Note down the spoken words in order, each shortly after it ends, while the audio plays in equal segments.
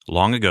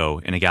Long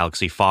ago, in a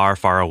galaxy far,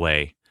 far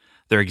away,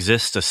 there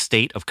exists a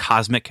state of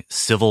cosmic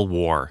civil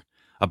war.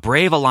 A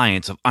brave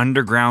alliance of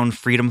underground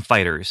freedom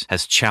fighters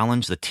has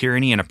challenged the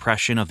tyranny and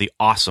oppression of the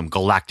awesome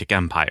galactic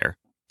empire.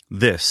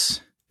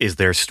 This is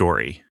their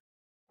story.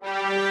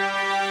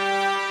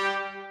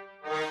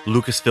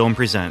 Lucasfilm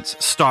presents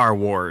Star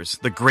Wars,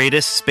 the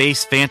greatest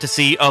space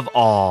fantasy of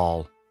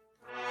all.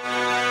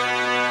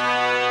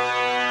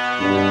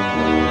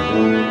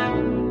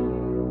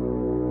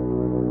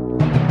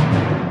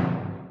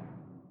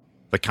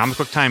 The Comic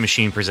Book Time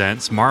Machine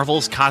presents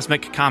Marvel's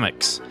Cosmic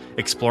Comics,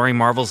 exploring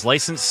Marvel's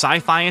licensed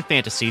sci-fi and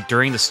fantasy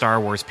during the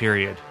Star Wars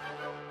period.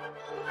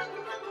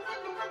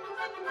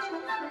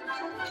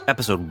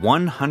 Episode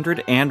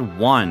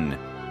 101,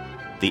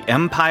 The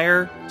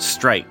Empire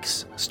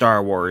Strikes,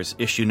 Star Wars,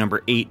 issue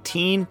number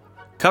 18,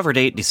 cover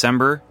date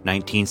December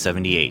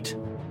 1978.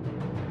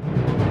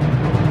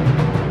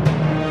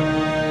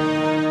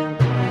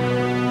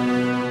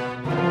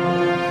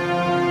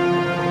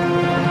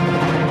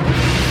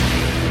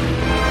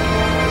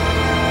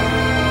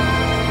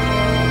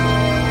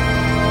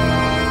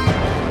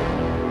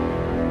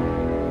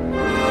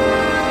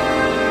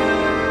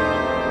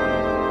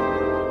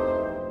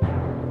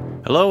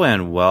 Hello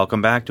and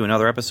welcome back to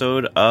another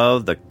episode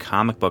of the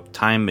Comic Book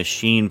Time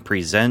Machine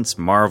presents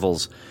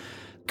Marvel's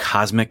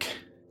Cosmic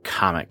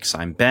Comics.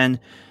 I'm Ben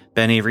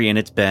Avery, and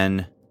it's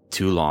been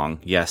too long.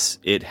 Yes,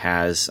 it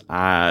has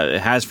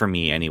for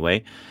me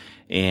anyway.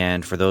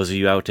 And for those of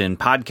you out in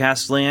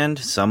podcast land,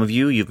 some of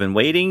you, you've been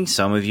waiting.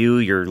 Some of you,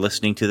 you're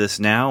listening to this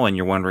now and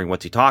you're wondering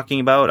what's he talking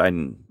about. I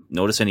didn't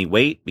notice any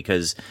wait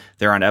because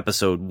they're on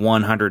episode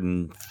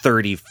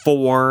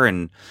 134,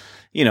 and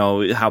you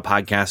know how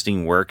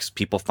podcasting works.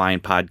 People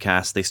find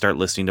podcasts, they start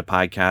listening to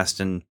podcasts,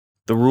 and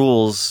the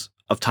rules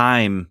of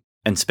time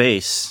and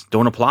space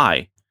don't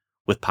apply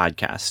with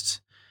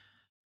podcasts,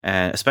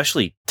 and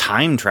especially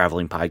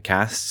time-traveling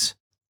podcasts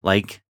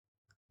like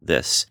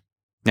this.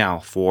 Now,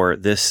 for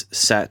this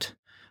set,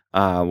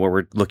 where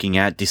we're looking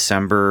at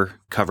December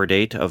cover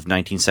date of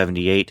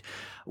 1978,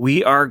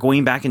 we are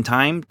going back in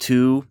time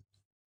to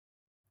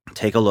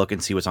take a look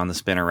and see what's on the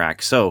spinner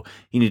rack. So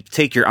you need to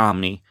take your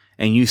Omni,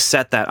 and you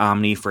set that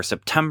Omni for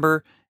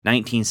September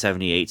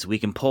 1978, so we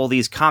can pull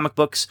these comic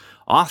books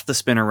off the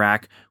spinner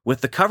rack with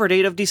the cover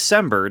date of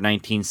December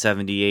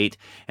 1978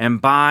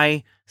 and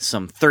buy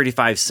some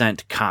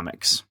 35-cent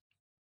comics.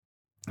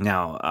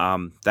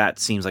 Now, that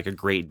seems like a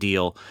great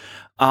deal.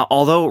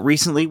 Although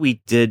recently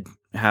we did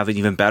have an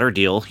even better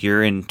deal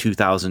here in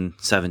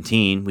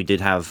 2017. We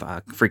did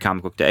have Free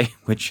Comic Book Day,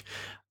 which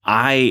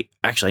I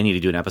need to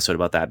do an episode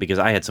about that because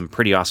I had some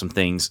pretty awesome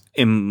things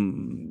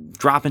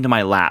drop into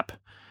my lap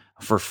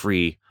for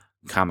Free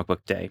Comic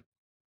Book Day.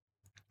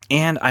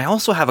 And I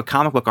also have a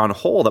comic book on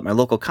hold at my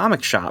local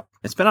comic shop.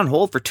 It's been on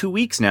hold for 2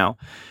 weeks now.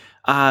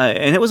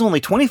 And it was only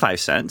 25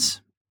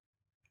 cents.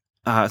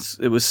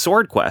 It was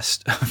Sword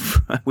Quest,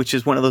 which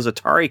is one of those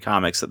Atari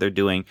comics that they're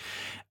doing.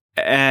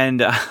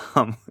 And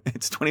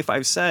it's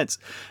 25 cents.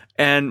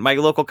 And my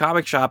local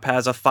comic shop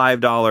has a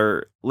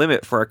 $5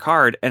 limit for a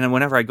card. And then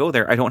whenever I go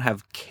there, I don't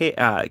have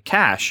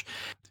cash.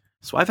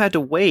 So I've had to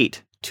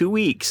wait 2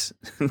 weeks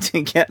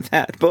to get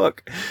that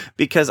book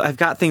because I've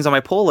got things on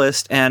my pull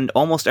list, and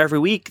almost every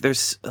week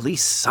there's at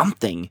least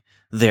something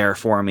there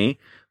for me.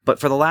 But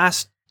for the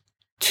last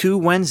 2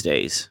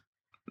 Wednesdays,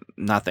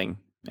 nothing.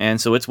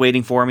 And so it's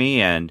waiting for me,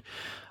 and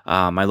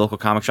my local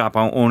comic shop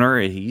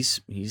owner,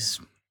 he's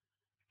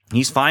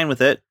fine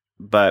with it,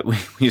 but we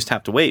just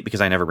have to wait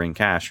because I never bring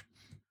cash.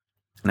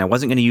 And I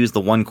wasn't going to use the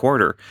 1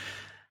 quarter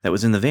that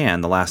was in the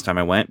van the last time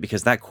I went,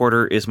 because that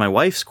quarter is my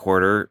wife's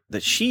quarter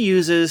that she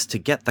uses to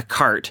get the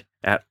cart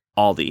at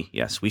Aldi.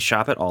 Yes, we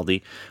shop at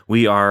Aldi.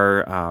 We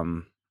are,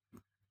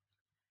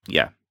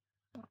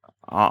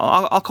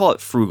 I'll call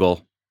it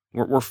frugal.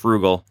 We're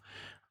frugal.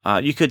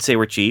 You could say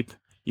we're cheap.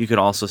 You could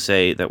also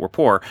say that we're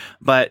poor.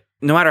 But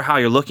no matter how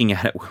you're looking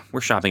at it,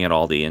 we're shopping at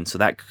Aldi. And so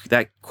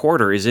that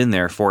quarter is in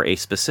there for a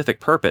specific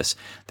purpose.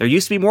 There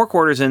used to be more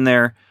quarters in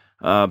there,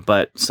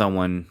 but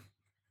someone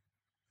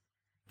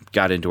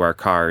got into our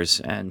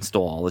cars and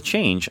stole all the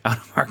change out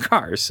of our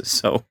cars.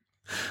 So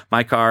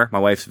my car, my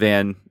wife's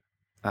van,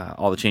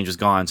 all the change was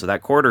gone. So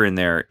that quarter in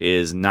there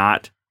is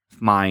not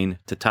mine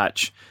to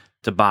touch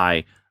to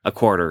buy a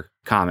quarter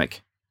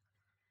comic.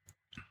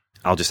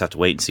 I'll just have to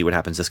wait and see what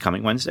happens this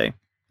coming Wednesday.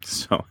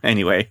 So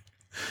anyway,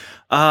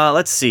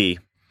 let's see.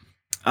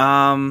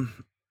 I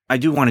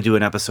do want to do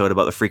an episode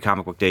about the Free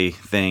Comic Book Day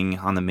thing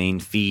on the main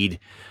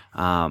feed.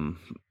 And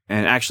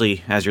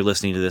actually, as you're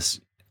listening to this,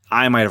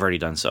 I might have already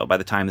done so by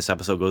the time this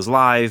episode goes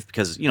live,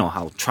 because you know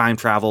how time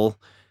travel,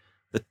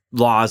 the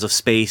laws of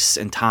space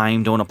and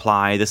time don't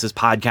apply. This is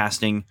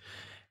podcasting,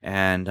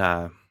 and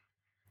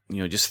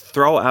just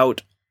throw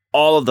out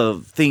all of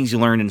the things you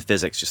learned in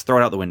physics. Just throw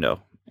it out the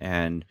window.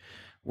 And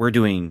we're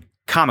doing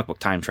comic book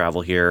time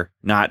travel here,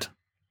 not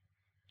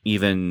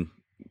even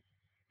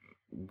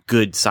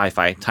good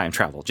sci-fi time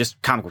travel,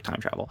 just comic book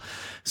time travel.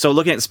 So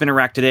looking at the spinner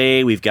rack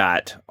today, we've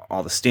got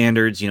all the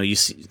standards. You know, you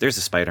see there's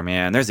the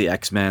Spider-Man, there's the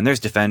X-Men, there's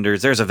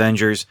Defenders, there's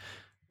Avengers.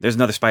 There's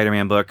another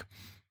Spider-Man book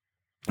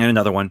and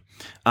another one.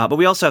 But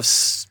we also have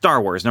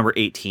Star Wars, number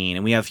 18,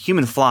 and we have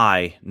Human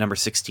Fly, number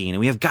 16, and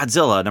we have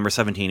Godzilla, number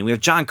 17, and we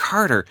have John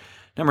Carter,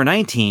 number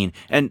 19.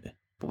 And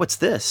what's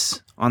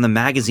this? On the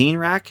magazine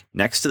rack,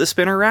 next to the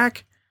spinner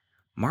rack?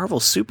 Marvel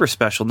Super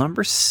Special,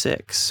 number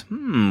 6.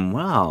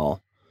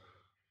 Well,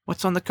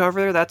 what's on the cover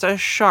there? That's a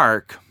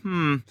shark.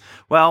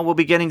 Well, we'll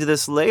be getting to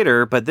this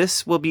later, but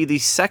this will be the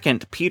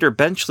second Peter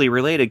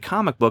Benchley-related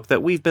comic book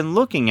that we've been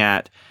looking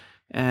at.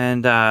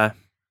 And, I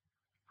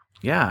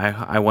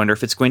wonder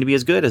if it's going to be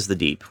as good as The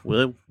Deep.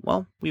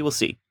 Well, we will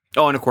see.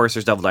 Oh, and of course,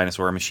 there's Devil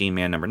Dinosaur, Machine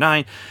Man, number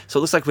 9. So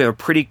it looks like we have a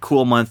pretty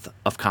cool month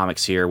of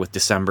comics here with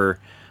December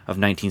of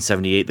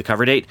 1978, the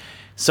cover date.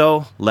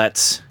 So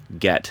let's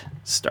get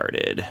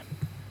started.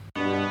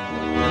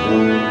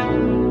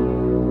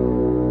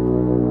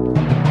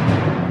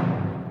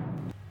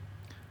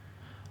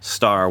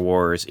 Star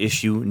Wars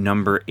issue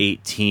number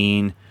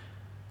 18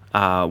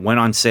 went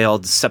on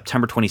sale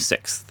September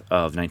 26th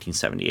of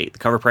 1978. The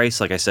cover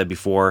price, like I said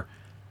before,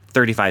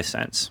 35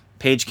 cents.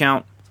 Page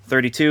count,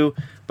 32,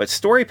 but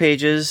story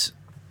pages,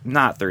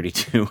 not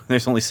 32.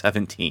 There's only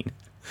 17.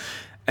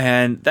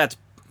 And that's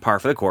par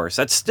for the course.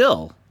 That's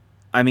still,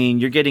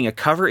 you're getting a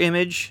cover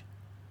image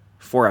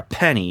for a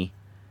penny,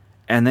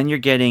 and then you're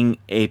getting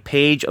a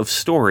page of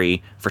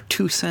story for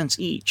 2 cents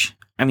each.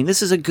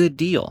 This is a good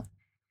deal.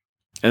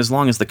 As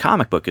long as the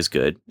comic book is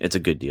good, it's a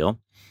good deal.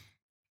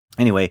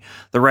 Anyway,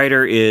 the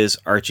writer is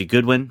Archie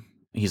Goodwin.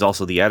 He's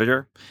also the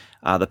editor.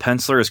 The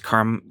penciler is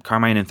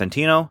Carmine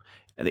Infantino.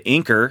 The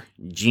inker,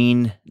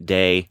 Gene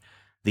Day.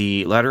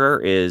 The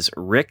letterer is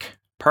Rick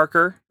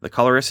Parker. The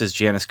colorist is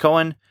Janice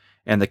Cohen.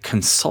 And the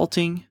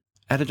consulting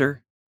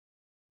editor,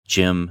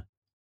 Jim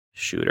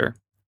Shooter.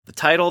 The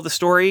title of the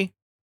story,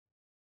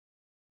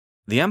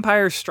 The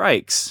Empire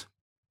Strikes.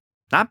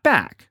 Not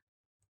back.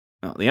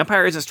 No, the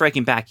Empire isn't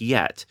striking back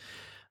yet.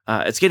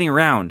 It's getting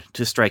around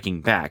to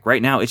striking back.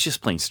 Right now, it's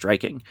just plain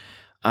striking.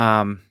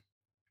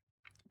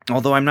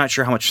 Although I'm not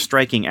sure how much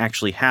striking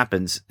actually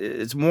happens.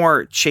 It's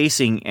more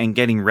chasing and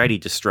getting ready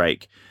to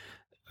strike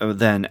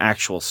than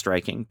actual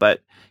striking.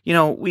 But,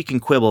 we can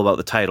quibble about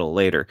the title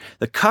later.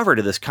 The cover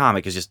to this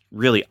comic is just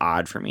really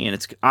odd for me, and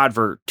it's odd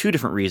for 2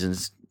 different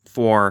reasons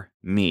for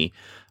me.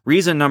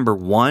 Reason number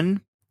 1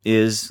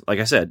 is, like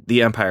I said,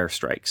 The Empire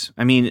Strikes.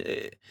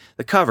 The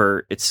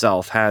cover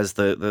itself has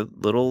the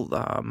little...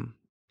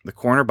 the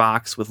corner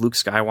box with Luke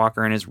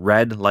Skywalker and his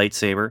red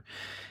lightsaber.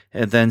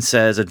 It then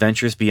says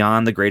Adventures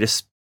Beyond, the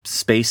greatest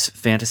space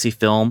fantasy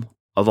film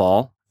of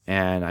all.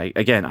 And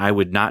I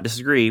would not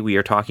disagree. We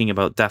are talking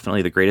about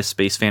definitely the greatest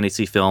space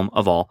fantasy film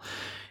of all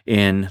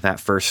in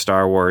that first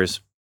Star Wars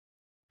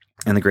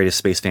and the greatest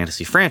space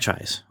fantasy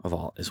franchise of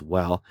all as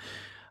well.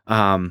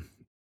 But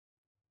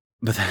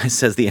then it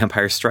says The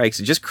Empire Strikes.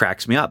 It just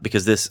cracks me up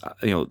because this,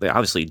 they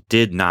obviously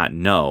did not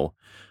know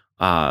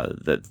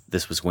that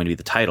this was going to be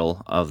the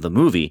title of the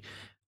movie.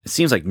 It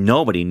seems like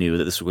nobody knew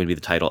that this was going to be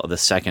the title of the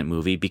second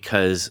movie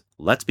because,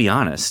 let's be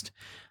honest,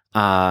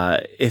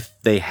 if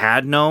they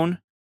had known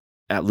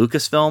at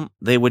Lucasfilm,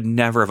 they would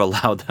never have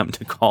allowed them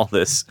to call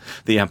this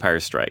The Empire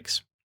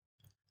Strikes.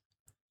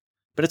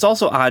 But it's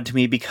also odd to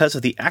me because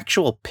of the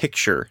actual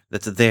picture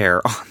that's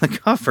there on the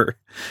cover.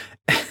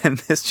 And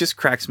this just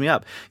cracks me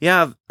up. You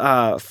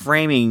have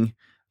framing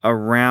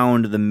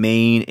around the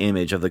main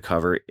image of the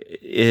cover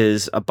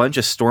is a bunch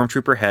of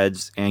stormtrooper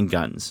heads and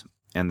guns,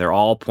 and they're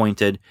all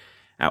pointed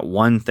at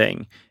one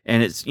thing.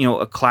 And it's,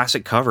 a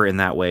classic cover in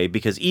that way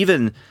because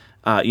even,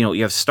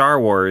 you have Star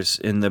Wars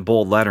in the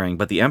bold lettering,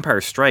 but The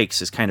Empire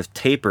Strikes is kind of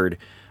tapered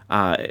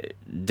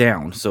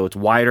down. So it's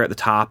wider at the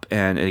top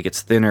and it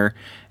gets thinner.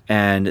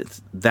 And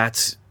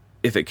that's,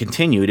 if it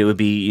continued, it would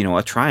be,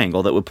 a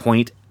triangle that would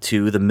point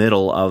to the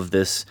middle of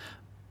this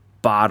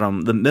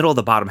the middle of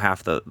the bottom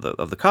half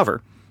of the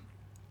cover.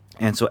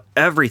 And so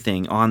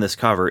everything on this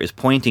cover is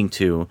pointing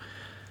to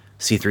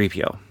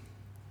C-3PO.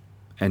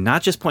 And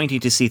not just pointing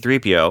to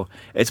C-3PO,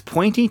 it's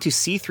pointing to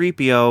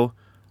C-3PO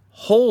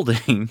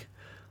holding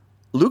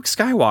Luke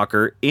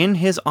Skywalker in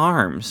his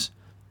arms.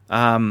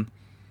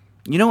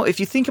 If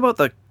you think about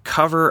the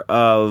cover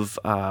of,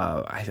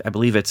 I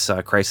believe it's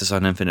Crisis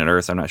on Infinite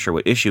Earth, I'm not sure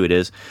what issue it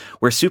is,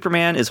 where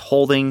Superman is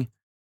holding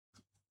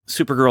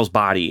Supergirl's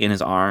body in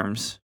his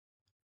arms,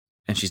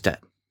 and she's dead.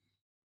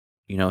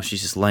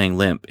 She's just laying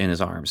limp in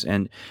his arms.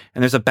 And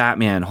there's a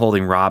Batman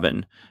holding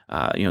Robin.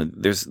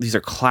 These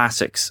are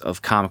classics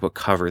of comic book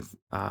cover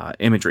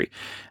imagery.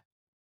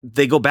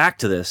 They go back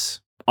to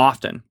this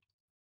often.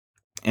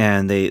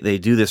 And they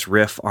do this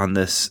riff on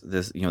this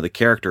the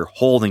character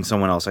holding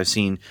someone else. I've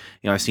seen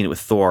it with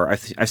Thor.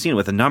 I've seen it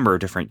with a number of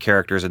different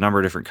characters, a number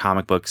of different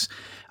comic books,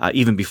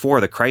 even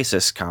before the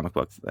Crisis comic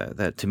book.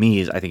 That to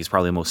me I think is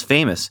probably the most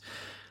famous.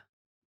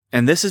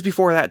 And this is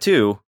before that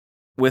too,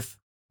 with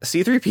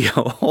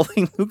C-3PO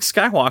holding Luke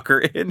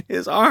Skywalker in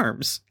his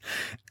arms.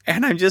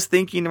 And I'm just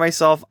thinking to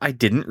myself, I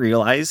didn't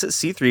realize that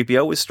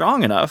C-3PO was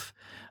strong enough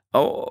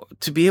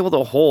to be able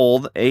to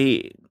hold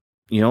a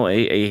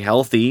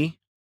healthy,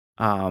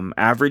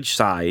 average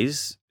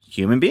size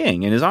human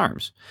being in his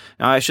arms.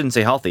 Now, I shouldn't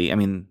say healthy. I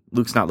mean,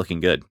 Luke's not looking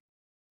good.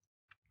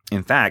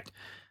 In fact,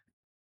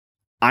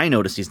 I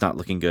noticed he's not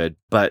looking good,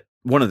 but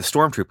one of the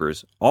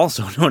stormtroopers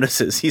also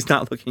notices he's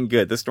not looking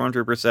good. The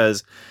stormtrooper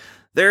says,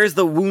 "There's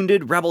the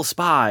wounded rebel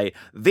spy.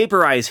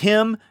 Vaporize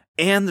him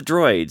and the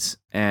droids."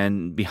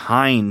 And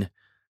behind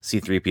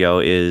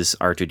C-3PO is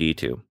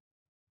R2-D2.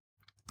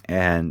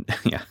 And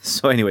yeah,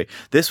 so anyway,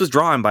 this was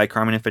drawn by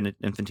Carmine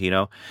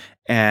Infantino,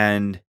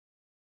 and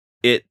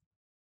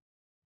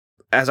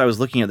as I was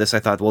looking at this, I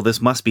thought, well, this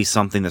must be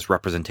something that's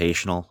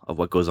representational of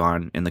what goes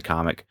on in the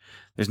comic.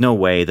 There's no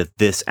way that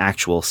this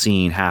actual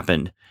scene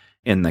happened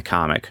in the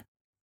comic.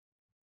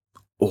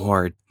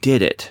 Or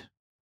did it?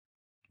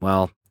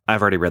 Well,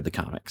 I've already read the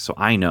comic, so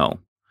I know.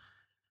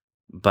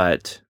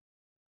 But,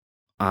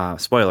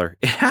 spoiler,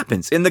 it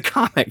happens in the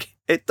comic.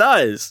 It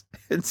does.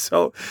 And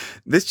so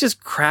this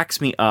just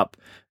cracks me up.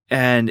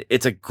 And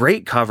it's a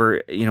great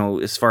cover,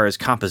 as far as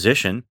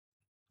composition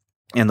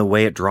and the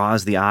way it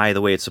draws the eye,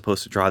 the way it's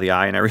supposed to draw the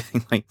eye and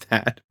everything like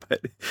that.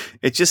 But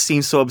it just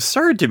seems so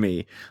absurd to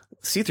me.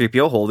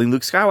 C-3PO holding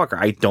Luke Skywalker.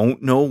 I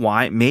don't know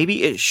why.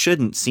 Maybe it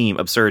shouldn't seem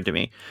absurd to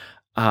me.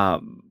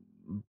 But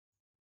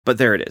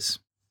there it is.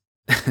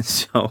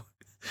 So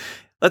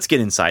let's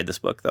get inside this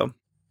book, though.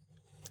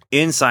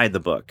 Inside the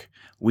book,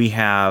 we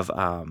have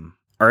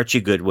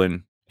Archie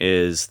Goodwin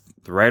is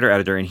the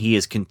writer-editor, and he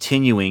is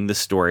continuing the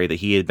story that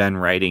he had been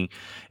writing.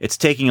 It's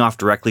taking off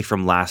directly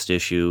from last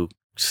issue,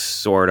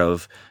 sort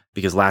of,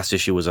 because last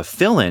issue was a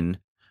fill-in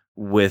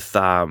with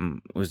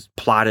was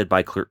plotted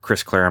by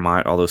Chris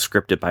Claremont, although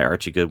scripted by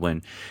Archie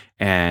Goodwin,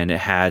 and it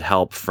had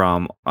help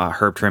from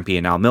Herb Trimpe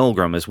and Al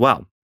Milgrom as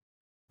well.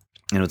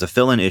 And it was a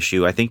fill-in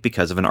issue, I think,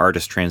 because of an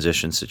artist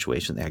transition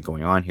situation they had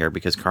going on here,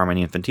 because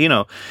Carmine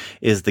Infantino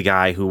is the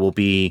guy who will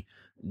be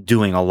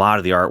doing a lot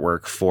of the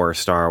artwork for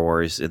Star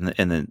Wars in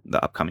the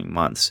upcoming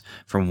months,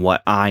 from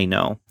what I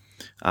know.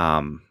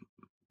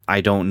 I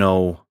don't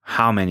know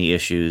how many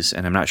issues,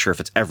 and I'm not sure if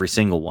it's every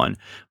single one,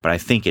 but I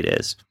think it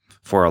is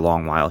for a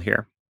long while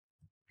here.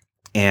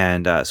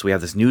 And so we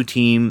have this new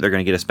team. They're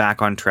going to get us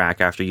back on track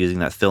after using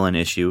that fill-in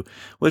issue,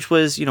 which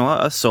was,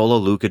 a solo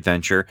Luke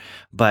adventure,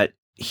 but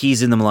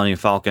he's in the Millennium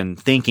Falcon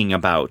thinking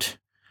about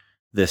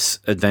this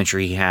adventure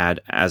he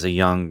had as a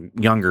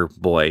younger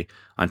boy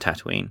on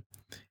Tatooine.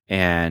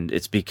 And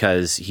it's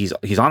because he's on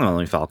the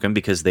Millennium Falcon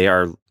because they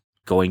are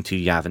going to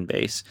Yavin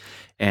Base.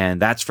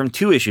 And that's from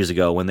 2 issues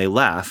ago when they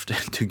left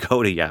to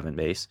go to Yavin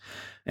Base.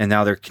 And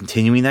now they're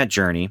continuing that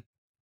journey.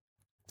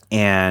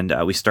 And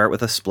we start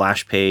with a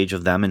splash page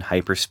of them in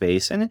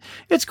hyperspace. And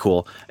it's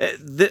cool.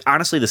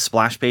 Honestly, the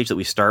splash page that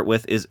we start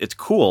with it's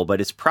cool, but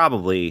it's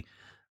probably...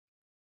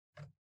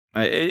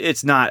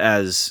 It's not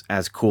as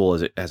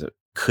cool as it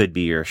could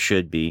be or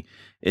should be.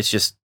 It's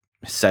just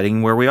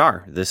setting where we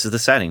are. This is the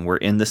setting. We're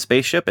in the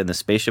spaceship, and the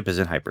spaceship is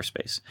in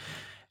hyperspace.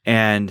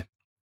 And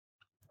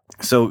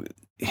so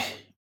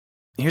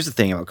here's the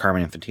thing about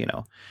Carmine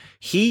Infantino.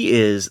 He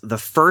is the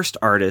first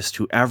artist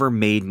who ever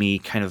made me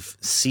kind of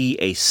see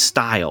a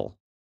style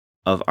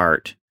of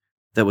art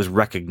that was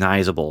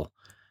recognizable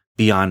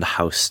beyond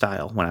house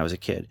style when I was a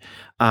kid.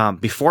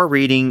 Before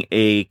reading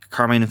a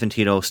Carmine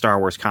Infantino Star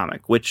Wars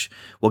comic, which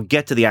we'll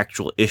get to the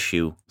actual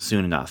issue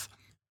soon enough.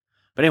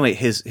 But anyway,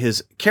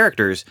 his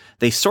characters,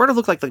 they sort of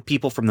look like the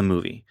people from the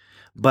movie,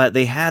 but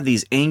they had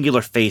these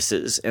angular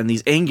faces and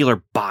these angular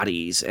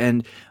bodies,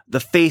 and the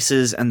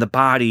faces and the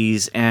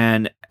bodies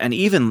and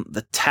even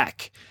the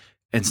tech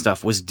and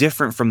stuff was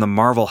different from the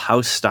Marvel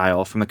house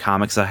style from the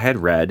comics I had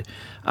read,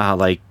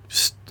 like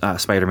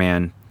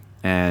Spider-Man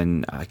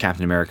and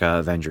Captain America,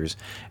 Avengers,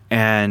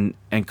 and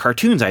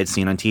cartoons I'd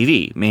seen on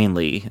TV,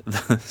 mainly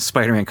the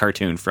Spider-Man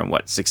cartoon from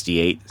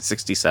 68,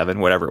 67,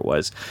 whatever it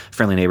was,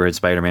 Friendly Neighborhood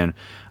Spider-Man,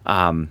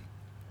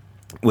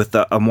 with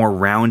a more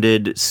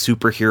rounded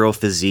superhero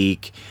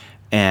physique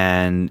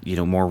and,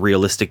 more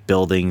realistic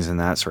buildings and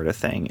that sort of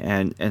thing.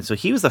 And so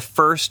he was the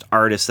first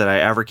artist that I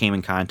ever came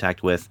in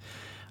contact with,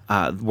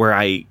 where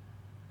I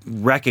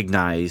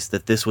recognized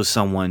that this was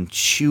someone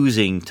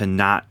choosing to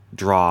not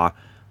draw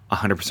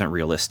 100%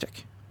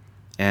 realistic.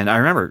 And I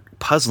remember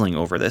puzzling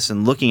over this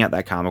and looking at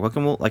that comic book,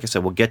 and like I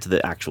said, we'll get to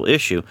the actual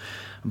issue,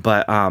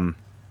 but I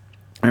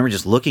remember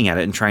just looking at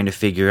it and trying to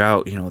figure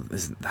out,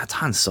 that's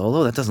Han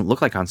Solo? That doesn't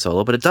look like Han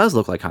Solo, but it does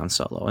look like Han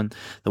Solo, and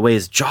the way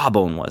his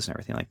jawbone was and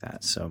everything like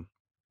that. So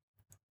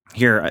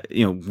here,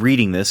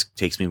 reading this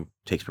takes me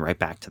right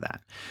back to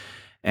that.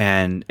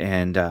 And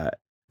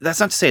that's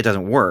not to say it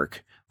doesn't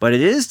work, but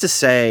it is to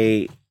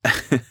say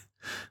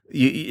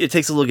it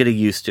takes a little getting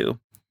used to.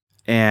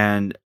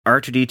 And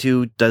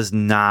R2-D2 does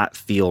not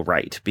feel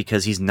right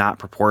because he's not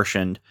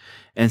proportioned.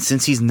 And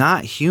since he's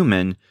not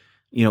human,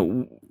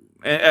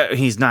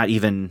 he's not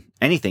even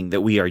anything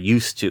that we are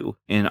used to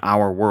in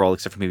our world,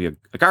 except for maybe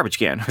a garbage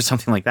can or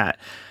something like that.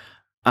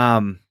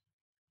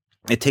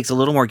 It takes a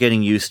little more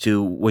getting used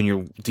to when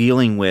you're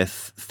dealing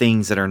with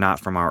things that are not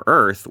from our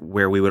Earth,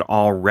 where we would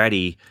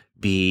already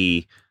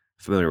be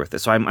familiar with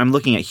this. So I'm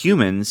looking at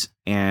humans,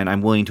 and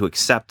I'm willing to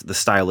accept the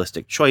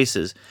stylistic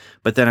choices.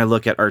 But then I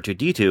look at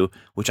R2-D2,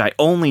 which I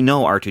only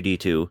know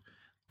R2-D2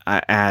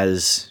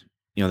 as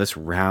this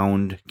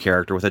round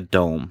character with a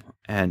dome,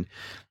 and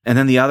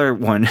then the other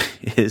one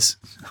is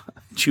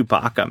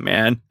Chewbacca,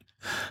 man.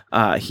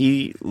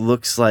 He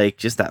looks like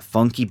just that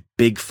funky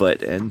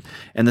Bigfoot,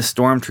 and the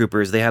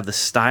stormtroopers, they have the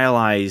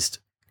stylized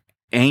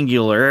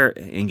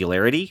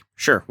angularity.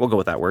 Sure, we'll go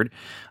with that word.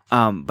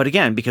 But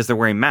again, because they're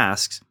wearing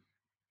masks,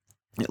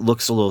 it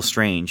looks a little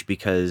strange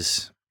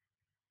because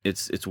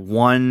it's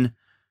one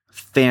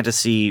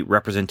fantasy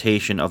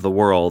representation of the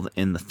world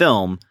in the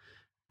film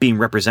being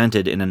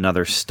represented in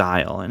another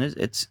style, and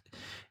it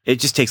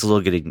just takes a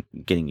little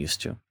getting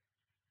used to.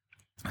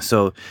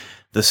 So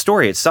the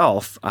story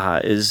itself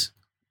is,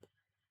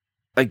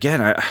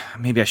 again,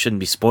 maybe I shouldn't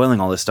be spoiling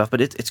all this stuff, but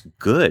it's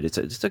good.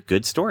 It's a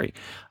good story.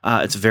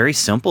 It's a very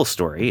simple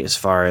story as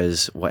far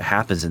as what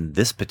happens in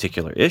this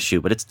particular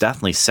issue, but it's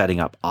definitely setting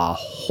up a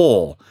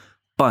whole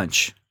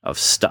bunch of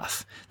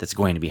stuff that's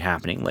going to be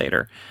happening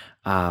later.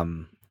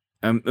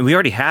 We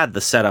already had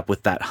the setup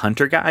with that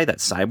hunter guy, that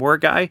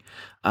cyborg guy.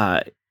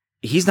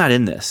 He's not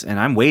in this, and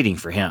I'm waiting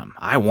for him.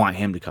 I want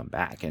him to come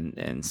back.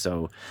 And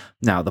so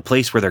now the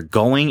place where they're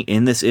going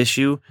in this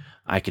issue,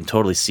 I can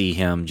totally see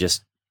him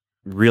just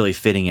really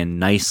fitting in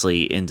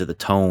nicely into the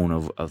tone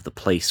of the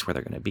place where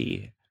they're going to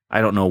be.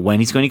 I don't know when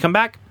he's going to come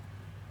back,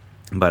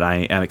 but I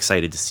am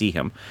excited to see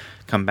him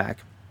come back.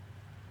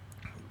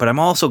 But I'm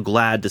also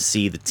glad to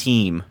see the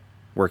team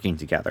working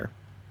together.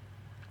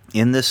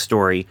 In this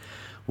story,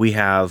 we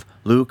have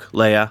Luke,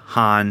 Leia,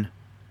 Han,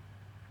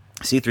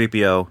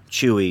 C-3PO,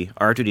 Chewie,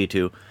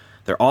 R2-D2.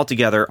 They're all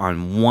together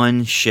on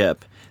one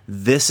ship.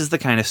 This is the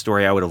kind of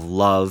story I would have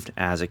loved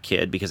as a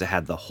kid because it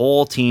had the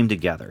whole team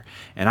together.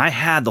 And I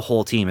had the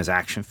whole team as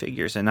action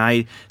figures. And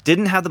I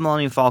didn't have the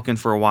Millennium Falcon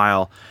for a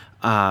while,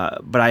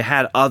 but I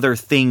had other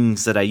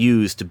things that I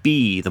used to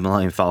be the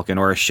Millennium Falcon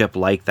or a ship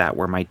like that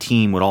where my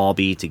team would all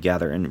be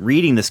together. And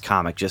reading this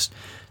comic just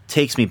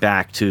takes me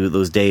back to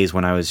those days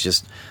when I was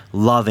just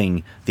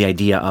loving the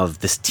idea of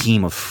this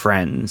team of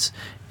friends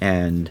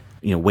and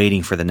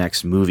waiting for the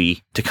next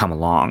movie to come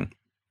along.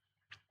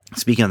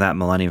 Speaking of that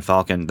Millennium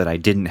Falcon that I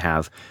didn't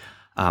have,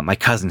 my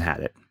cousin had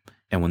it.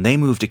 And when they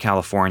moved to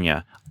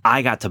California,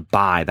 I got to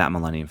buy that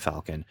Millennium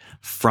Falcon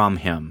from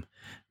him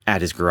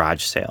at his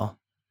garage sale.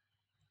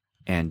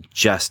 And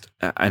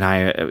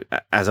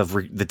as of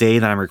the day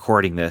that I'm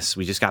recording this,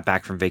 we just got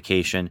back from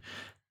vacation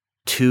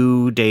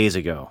 2 days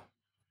ago.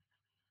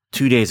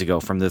 2 days ago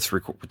from this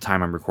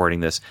time I'm recording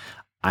this,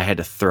 I had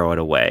to throw it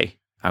away.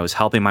 I was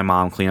helping my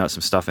mom clean out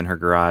some stuff in her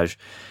garage,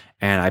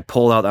 and I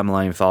pulled out that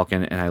Millennium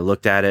Falcon and I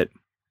looked at it,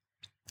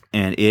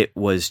 and it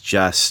was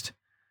just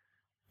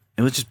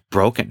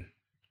broken.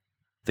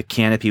 The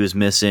canopy was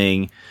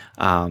missing,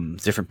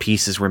 different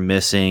pieces were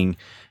missing,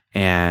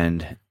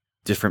 and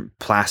different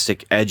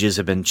plastic edges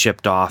have been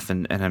chipped off,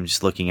 and I'm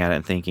just looking at it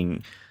and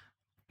thinking,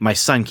 my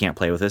son can't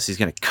play with this. He's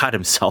going to cut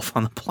himself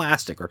on the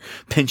plastic or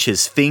pinch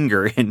his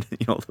finger in,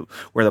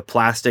 where the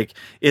plastic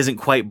isn't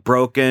quite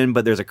broken,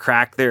 but there's a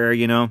crack there,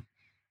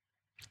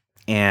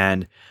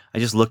 And I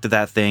just looked at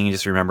that thing and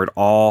just remembered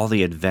all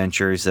the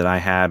adventures that I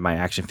had my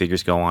action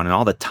figures go on and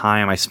all the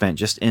time I spent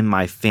just in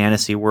my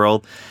fantasy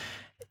world.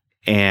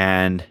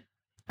 And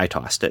I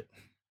tossed it.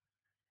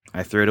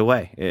 I threw it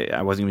away.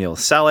 I wasn't going to be able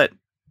to sell it.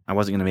 I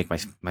wasn't going to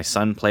make my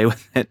son play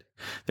with it.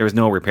 There was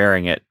no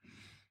repairing it.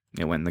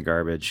 It went in the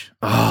garbage.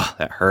 Oh,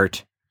 that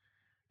hurt.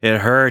 It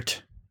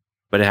hurt.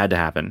 But it had to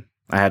happen.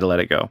 I had to let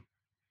it go.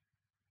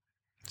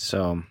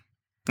 So,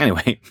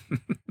 anyway,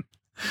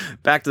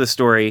 back to the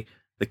story.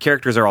 The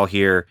characters are all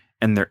here,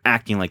 and they're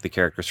acting like the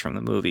characters from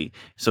the movie.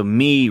 So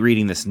me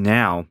reading this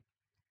now,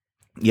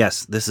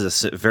 yes, this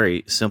is a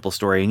very simple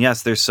story. And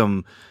yes, there's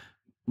some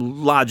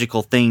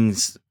illogical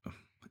things,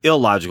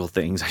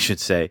 I should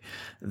say,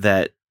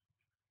 that,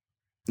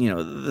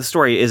 the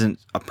story isn't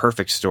a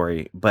perfect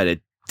story, but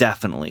it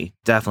definitely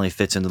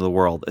fits into the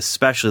world,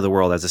 especially the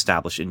world as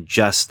established in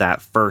just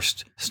that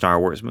first Star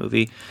Wars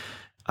movie.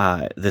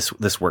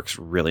 This works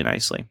really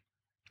nicely.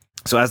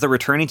 So as they're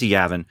returning to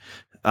Yavin,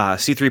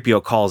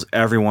 C-3PO calls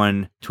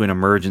everyone to an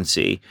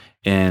emergency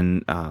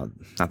in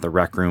not the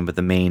rec room, but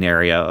the main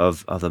area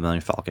of the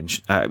Millennium Falcon,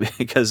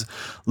 because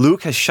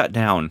Luke has shut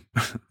down,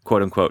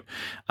 quote unquote.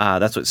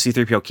 That's what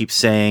C-3PO keeps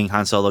saying.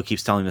 Han Solo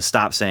keeps telling him to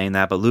stop saying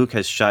that, but Luke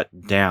has shut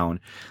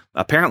down.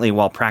 Apparently,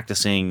 while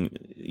practicing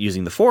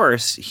using the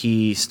Force,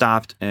 he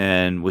stopped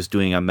and was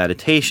doing a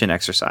meditation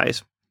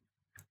exercise.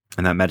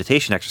 And that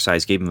meditation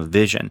exercise gave him a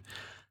vision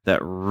that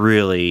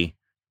really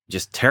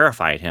just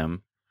terrified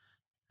him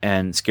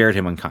and scared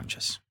him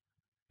unconscious.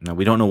 Now,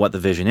 we don't know what the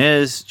vision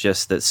is,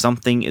 just that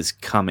something is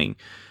coming.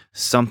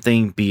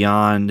 Something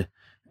beyond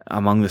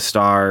among the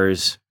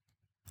stars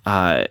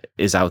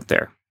is out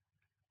there.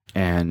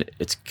 And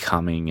it's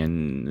coming,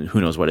 and who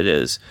knows what it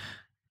is.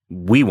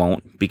 We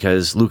won't,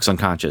 because Luke's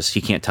unconscious.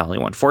 He can't tell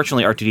anyone.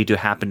 Fortunately, R2-D2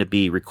 happened to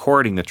be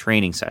recording the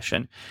training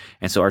session,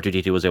 and so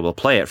R2-D2 was able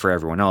to play it for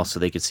everyone else so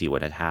they could see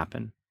what had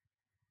happened.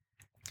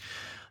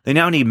 They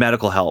now need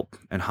medical help,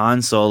 and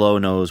Han Solo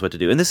knows what to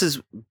do. And this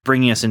is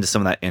bringing us into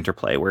some of that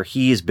interplay where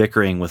he is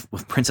bickering with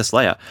Princess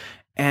Leia.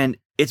 And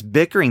it's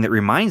bickering that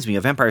reminds me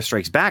of Empire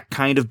Strikes Back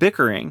kind of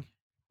bickering,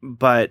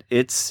 but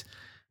it's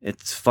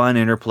fun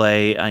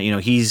interplay.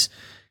 He's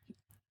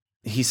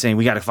saying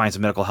we got to find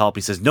some medical help.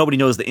 He says nobody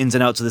knows the ins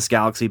and outs of this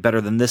galaxy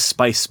better than this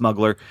spice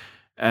smuggler,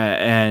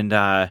 and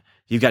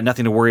you've got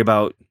nothing to worry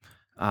about.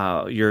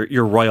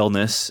 Your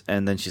royalness.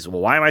 And then she's,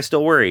 well, why am I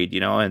still worried?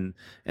 And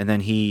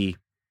then he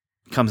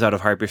comes out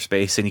of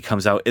hyperspace and he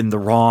comes out in the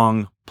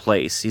wrong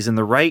place. He's in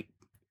the right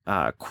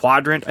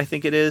quadrant, I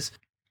think it is.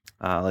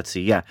 Let's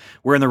see. Yeah,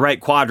 we're in the right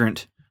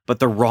quadrant, but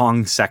the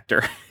wrong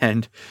sector.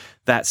 And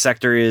that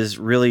sector is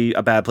really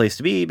a bad place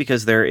to be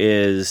because there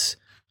is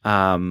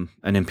an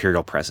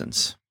Imperial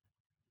presence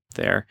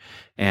there.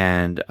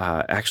 And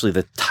actually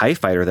the TIE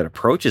fighter that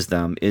approaches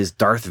them is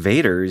Darth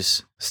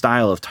Vader's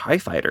style of TIE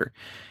fighter.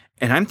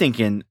 And I'm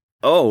thinking,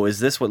 oh,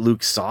 is this what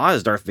Luke saw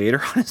as Darth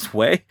Vader on his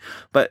way?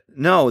 But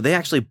no, they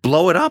actually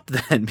blow it up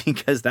then,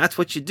 because that's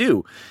what you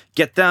do.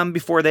 Get them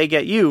before they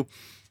get you.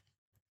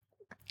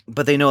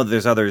 But they know that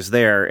there's others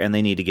there and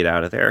they need to get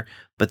out of there.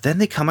 But then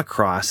they come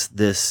across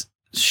this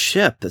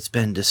ship that's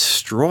been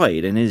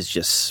destroyed and is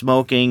just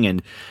smoking,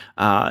 and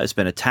it's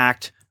been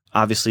attacked,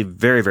 obviously,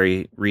 very,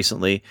 very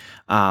recently.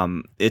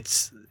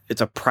 It's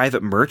a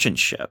private merchant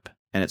ship,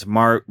 and it's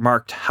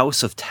marked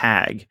House of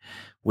Tag,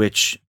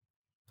 which...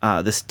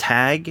 this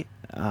Tag,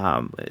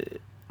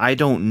 I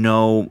don't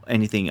know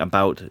anything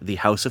about the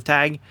House of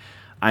Tag.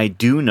 I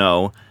do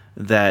know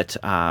that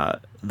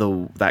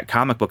that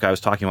comic book I was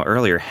talking about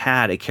earlier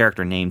had a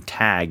character named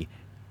Tag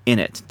in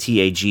it,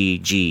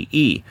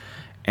 Tagge,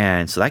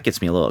 and so that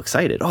gets me a little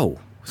excited. Oh,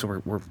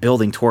 so we're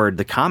building toward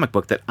the comic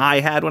book that I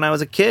had when I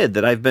was a kid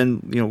that I've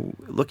been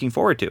looking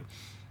forward to.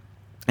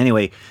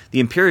 Anyway, the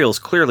Imperials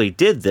clearly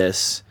did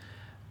this,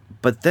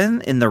 but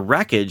then in the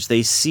wreckage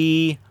they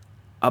see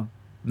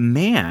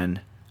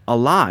man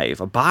alive,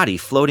 a body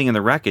floating in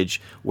the wreckage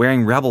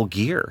wearing rebel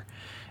gear.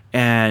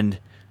 And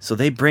so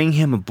they bring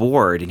him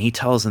aboard, and he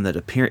tells them that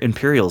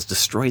Imperials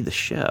destroyed the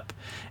ship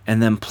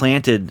and then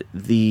planted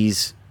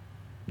these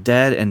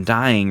dead and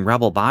dying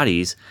rebel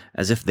bodies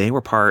as if they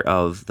were part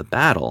of the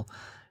battle.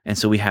 And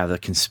so we have a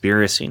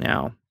conspiracy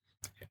now.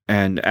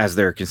 And as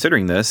they're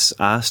considering this,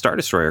 Star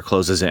Destroyer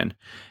closes in.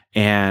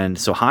 And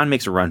so Han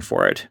makes a run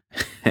for it.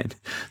 And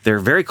they're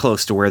very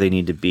close to where they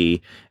need to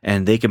be,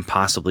 and they can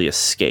possibly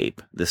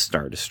escape this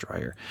Star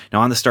Destroyer.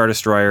 Now, on the Star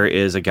Destroyer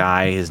is a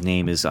guy. His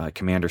name is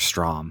Commander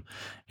Strom,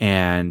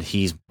 and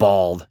he's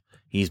bald.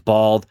 He's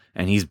bald,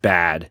 and he's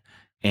bad.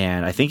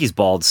 And I think he's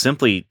bald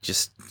simply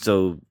just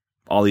so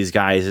all these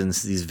guys in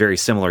these very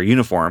similar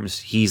uniforms,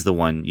 he's the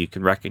one you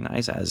can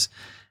recognize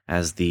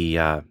as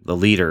the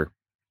leader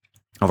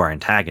of our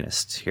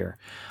antagonists here.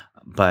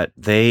 But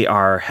they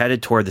are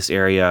headed toward this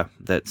area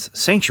that's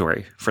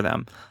sanctuary for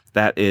them.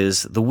 That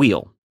is the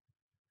Wheel.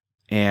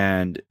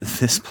 And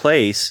this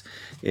place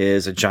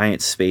is a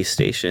giant space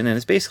station, and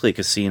it's basically a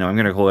casino. I'm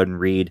going to go ahead and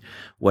read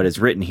what is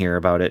written here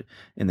about it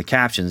in the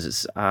captions.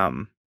 It's,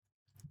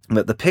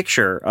 but the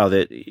picture of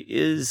it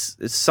is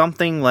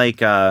something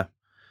like a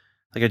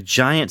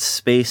giant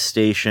space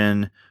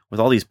station with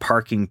all these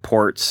parking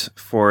ports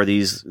for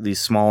these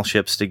small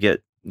ships to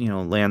get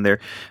land there.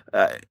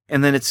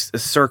 And then it's a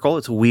circle,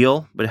 it's a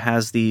wheel, but it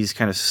has these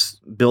kind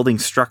of building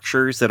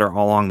structures that are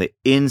all along the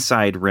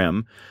inside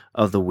rim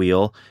of the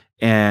wheel.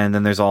 And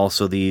then there's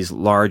also these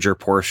larger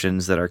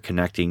portions that are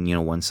connecting,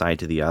 one side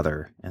to the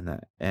other.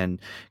 And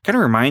kind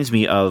of reminds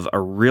me of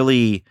a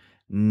really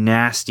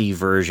nasty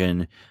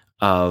version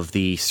of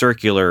the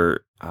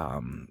circular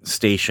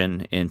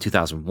station in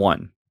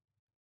 2001.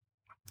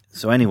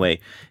 So anyway,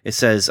 it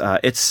says,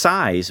 its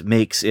size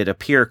makes it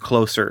appear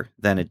closer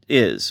than it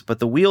is, but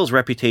the wheel's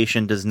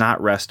reputation does not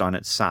rest on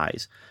its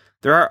size.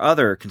 There are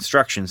other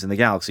constructions in the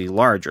galaxy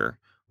larger,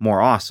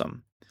 more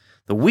awesome.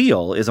 The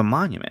wheel is a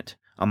monument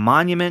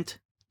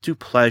to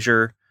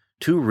pleasure,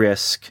 to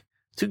risk,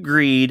 to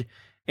greed,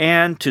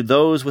 and to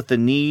those with the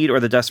need or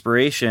the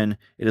desperation,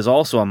 it is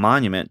also a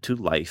monument to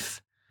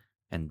life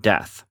and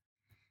death.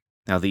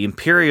 Now, the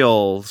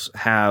Imperials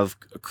have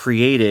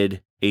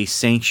created a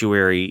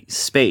sanctuary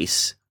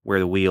space where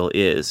the wheel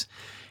is.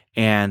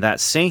 And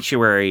that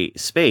sanctuary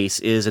space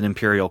is an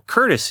Imperial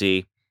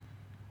courtesy,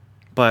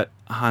 but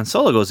Han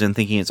Solo goes in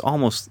thinking it's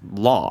almost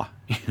law,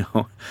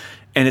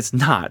 and it's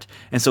not.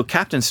 And so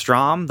Captain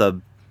Strom,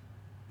 the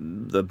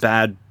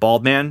bad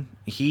bald man,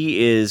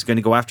 he is going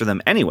to go after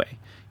them anyway.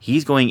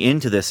 He's going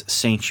into this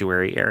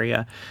sanctuary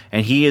area,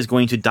 and he is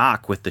going to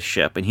dock with the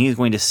ship, and he's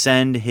going to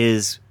send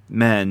his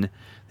men,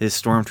 his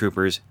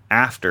stormtroopers,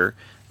 after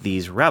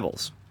these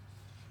rebels.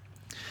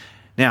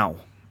 Now,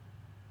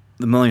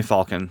 the Millennium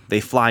Falcon,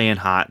 they fly in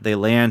hot, they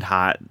land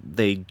hot,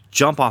 they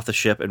jump off the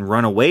ship and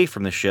run away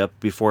from the ship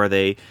before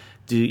they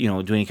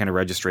do any kind of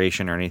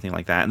registration or anything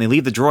like that. And they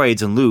leave the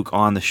droids and Luke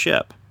on the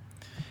ship.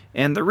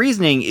 And the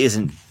reasoning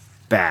isn't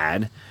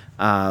bad.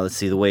 Let's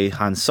see, the way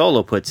Han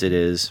Solo puts it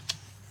is,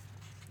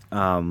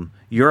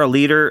 you're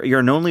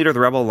a known leader of the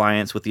Rebel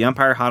Alliance. With the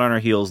Empire hot on our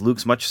heels,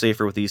 Luke's much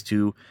safer with these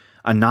two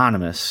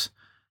anonymous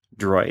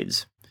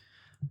droids.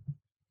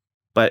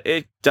 But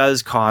it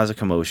does cause a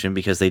commotion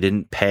because they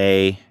didn't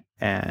pay,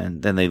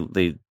 and then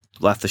they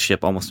left the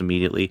ship almost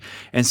immediately.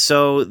 And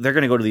so they're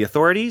going to go to the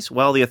authorities.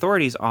 Well, the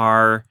authorities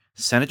are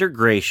Senator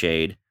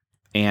Grayshade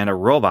and a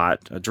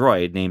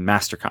droid named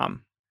Mastercom.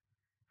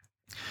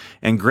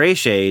 And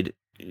Grayshade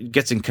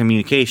gets in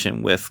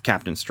communication with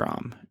Captain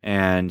Strom,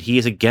 and he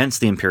is against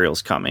the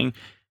Imperials coming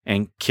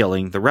and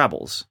killing the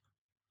rebels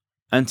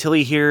until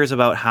he hears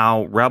about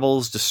how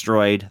rebels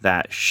destroyed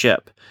that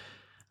ship.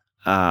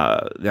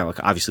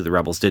 Obviously the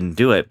rebels didn't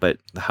do it, but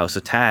the House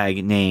of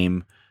Tag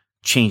name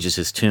changes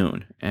his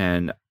tune.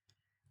 And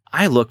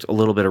I looked a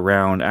little bit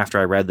around after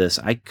I read this.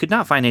 I could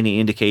not find any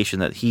indication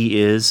that he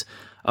is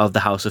of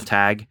the House of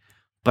Tag,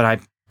 but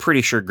I'm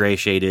pretty sure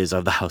Grayshade is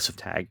of the House of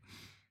Tag.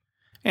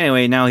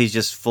 Anyway, now he's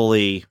just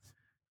fully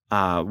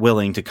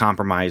willing to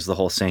compromise the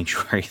whole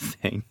sanctuary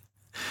thing.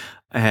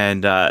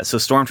 And so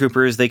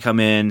stormtroopers, they come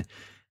in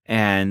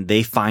and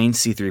they find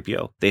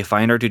C-3PO. They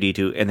find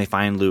R2-D2 and they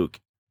find Luke.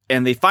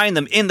 And they find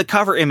them in the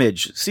cover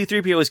image.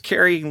 C-3PO is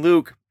carrying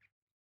Luke,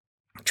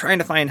 trying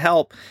to find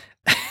help.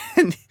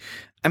 And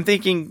I'm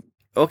thinking,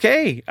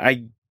 okay,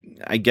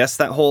 I guess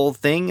that whole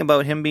thing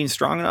about him being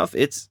strong enough,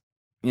 it's,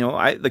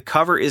 the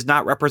cover is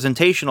not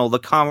representational.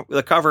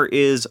 The cover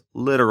is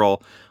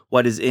literal,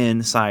 what is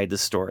inside the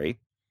story.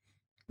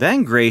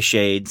 Then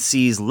Grayshade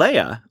sees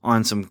Leia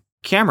on some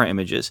camera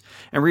images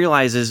and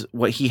realizes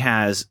what he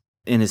has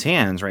in his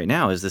hands right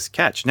now is this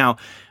catch. Now,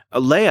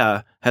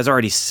 Leia has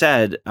already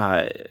said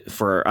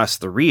for us,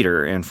 the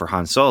reader, and for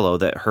Han Solo,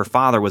 that her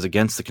father was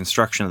against the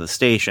construction of the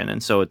station.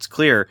 And so it's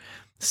clear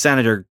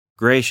Senator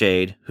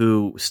Grayshade,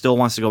 who still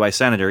wants to go by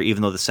Senator,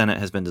 even though the Senate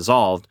has been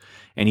dissolved,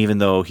 and even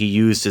though he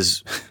used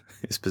his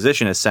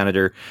position as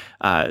Senator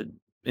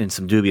in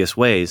some dubious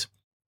ways,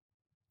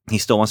 he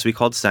still wants to be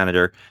called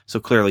Senator. So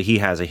clearly he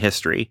has a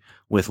history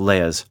with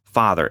Leia's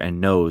father and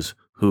knows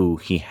who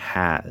he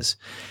has.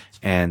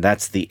 And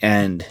that's the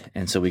end.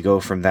 And so we go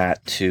from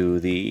that to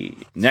the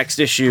next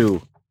issue,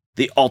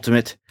 The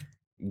Ultimate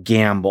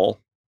Gamble.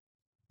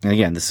 And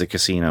again, this is a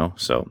casino,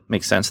 so it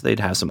makes sense they'd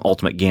have some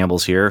ultimate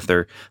gambles here if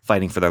they're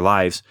fighting for their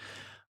lives.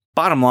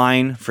 Bottom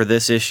line for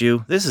this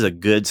issue, this is a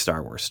good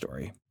Star Wars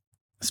story,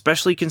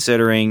 especially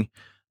considering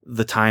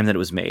the time that it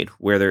was made,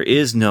 where there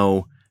is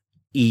no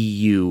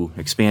EU,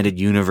 expanded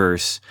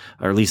universe,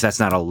 or at least that's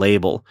not a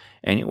label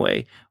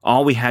anyway.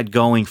 All we had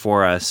going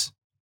for us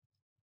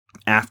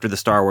after the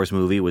Star Wars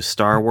movie was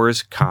Star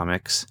Wars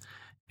comics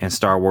and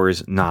Star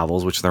Wars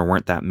novels, which there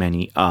weren't that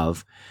many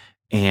of,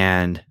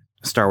 and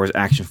Star Wars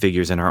action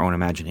figures in our own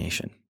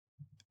imagination.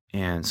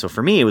 And so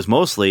for me, it was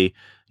mostly,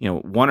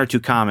 one or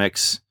two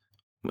comics,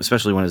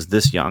 especially when I was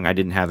this young. I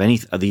didn't have any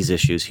of these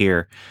issues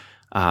here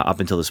up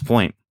until this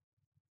point,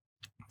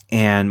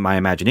 and my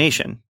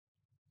imagination.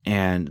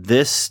 And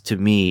this, to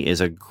me,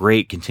 is a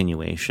great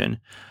continuation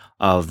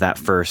of that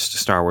first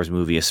Star Wars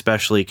movie,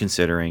 especially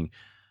considering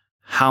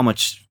how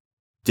much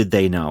did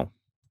they know?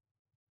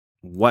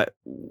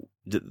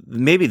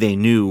 Maybe they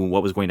knew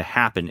what was going to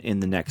happen in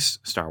the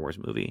next Star Wars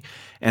movie.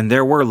 And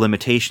there were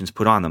limitations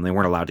put on them. They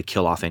weren't allowed to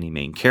kill off any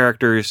main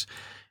characters,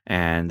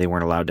 and they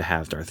weren't allowed to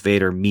have Darth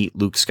Vader meet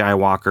Luke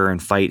Skywalker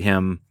and fight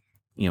him,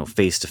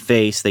 face to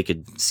face. They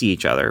could see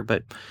each other.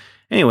 But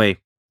anyway,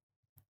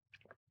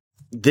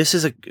 this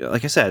is,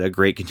 like I said, a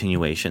great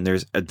continuation.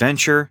 There's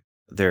adventure,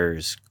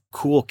 there's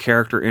cool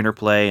character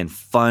interplay and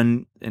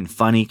fun and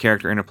funny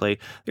character interplay.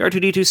 The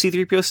R2-D2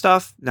 C-3PO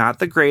stuff, not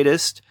the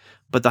greatest,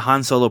 but the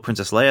Han Solo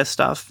Princess Leia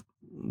stuff,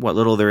 what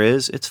little there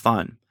is, it's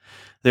fun.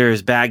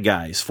 There's bad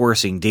guys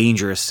forcing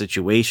dangerous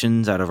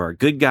situations out of our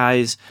good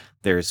guys.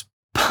 There's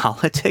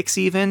politics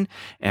even,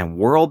 and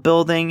world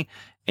building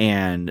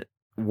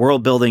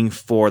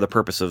for the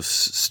purpose of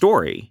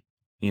story.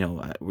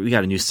 We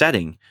got a new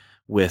setting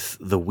with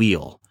the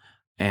wheel,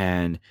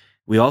 and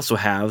we also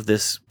have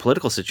this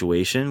political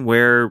situation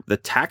where the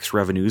tax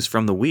revenues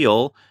from the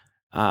wheel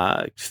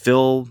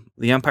fill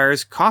the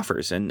Empire's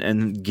coffers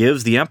and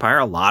gives the Empire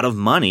a lot of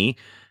money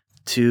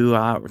to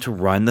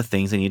run the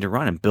things they need to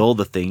run and build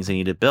the things they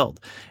need to build.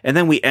 And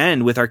then we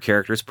end with our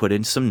characters put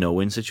in some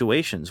no-win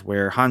situations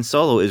where Han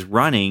Solo is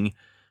running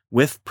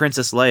with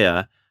Princess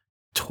Leia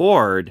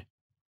toward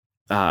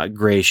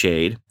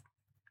Grayshade.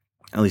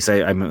 At least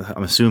I'm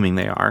assuming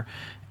they are.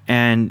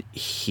 And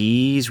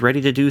he's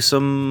ready to do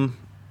some,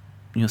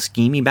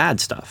 schemey bad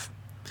stuff.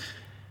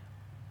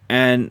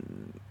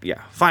 And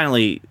yeah,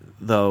 finally,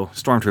 though,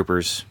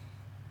 stormtroopers,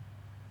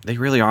 they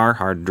really are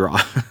hard to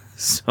draw.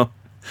 So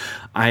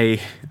I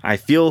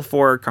feel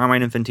for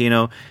Carmine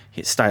Infantino.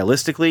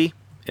 Stylistically,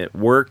 it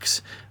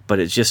works, but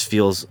it just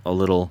feels a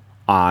little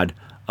odd,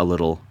 a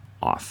little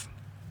off.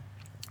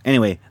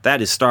 Anyway,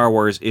 that is Star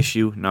Wars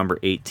issue number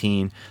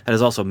 18. That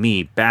is also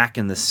me back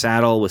in the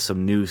saddle with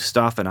some new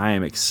stuff, and I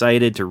am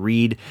excited to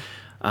read.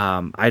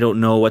 I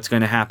don't know what's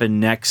going to happen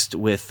next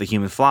with The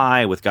Human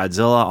Fly, with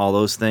Godzilla, all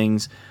those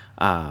things,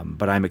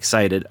 but I'm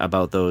excited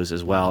about those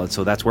as well. And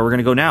so that's where we're going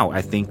to go now.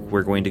 I think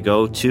we're going to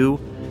go to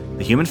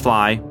The Human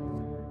Fly,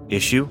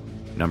 issue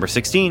number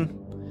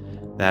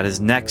 16. That is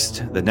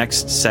the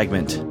next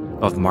segment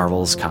of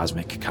Marvel's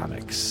Cosmic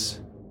Comics.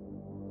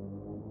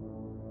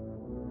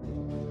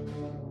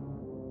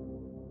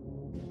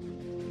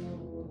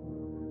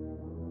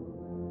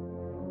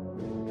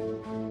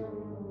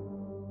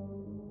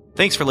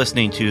 Thanks for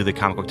listening to the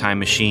Comic Book Time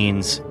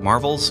Machine's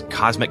Marvel's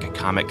Cosmic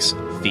Comics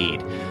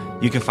feed.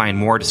 You can find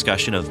more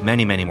discussion of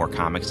many, many more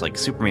comics like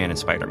Superman and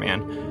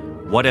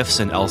Spider-Man, What Ifs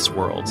and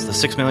Elseworlds, The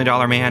 $6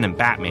 Million Man and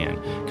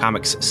Batman,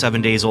 comics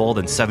 7 days old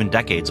and 7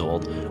 decades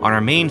old, on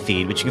our main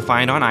feed, which you can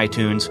find on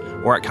iTunes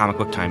or at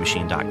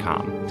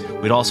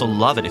comicbooktimemachine.com. We'd also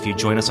love it if you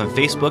join us on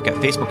Facebook at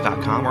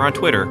facebook.com or on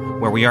Twitter,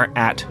 where we are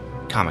at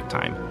Comic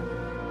Time.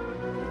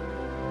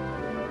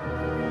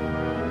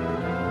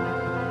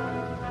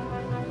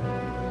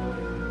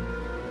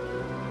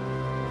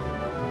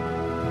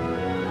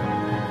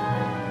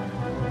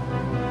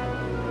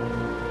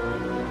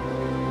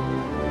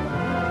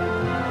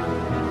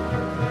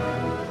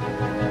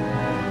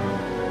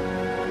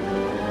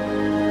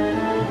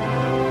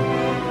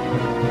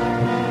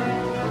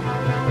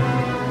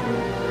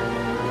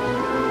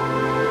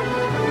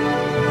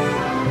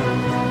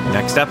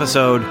 Next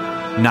episode,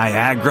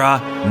 Niagara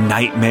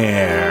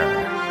Nightmare.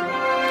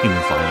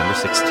 Human Fly number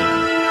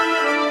 16.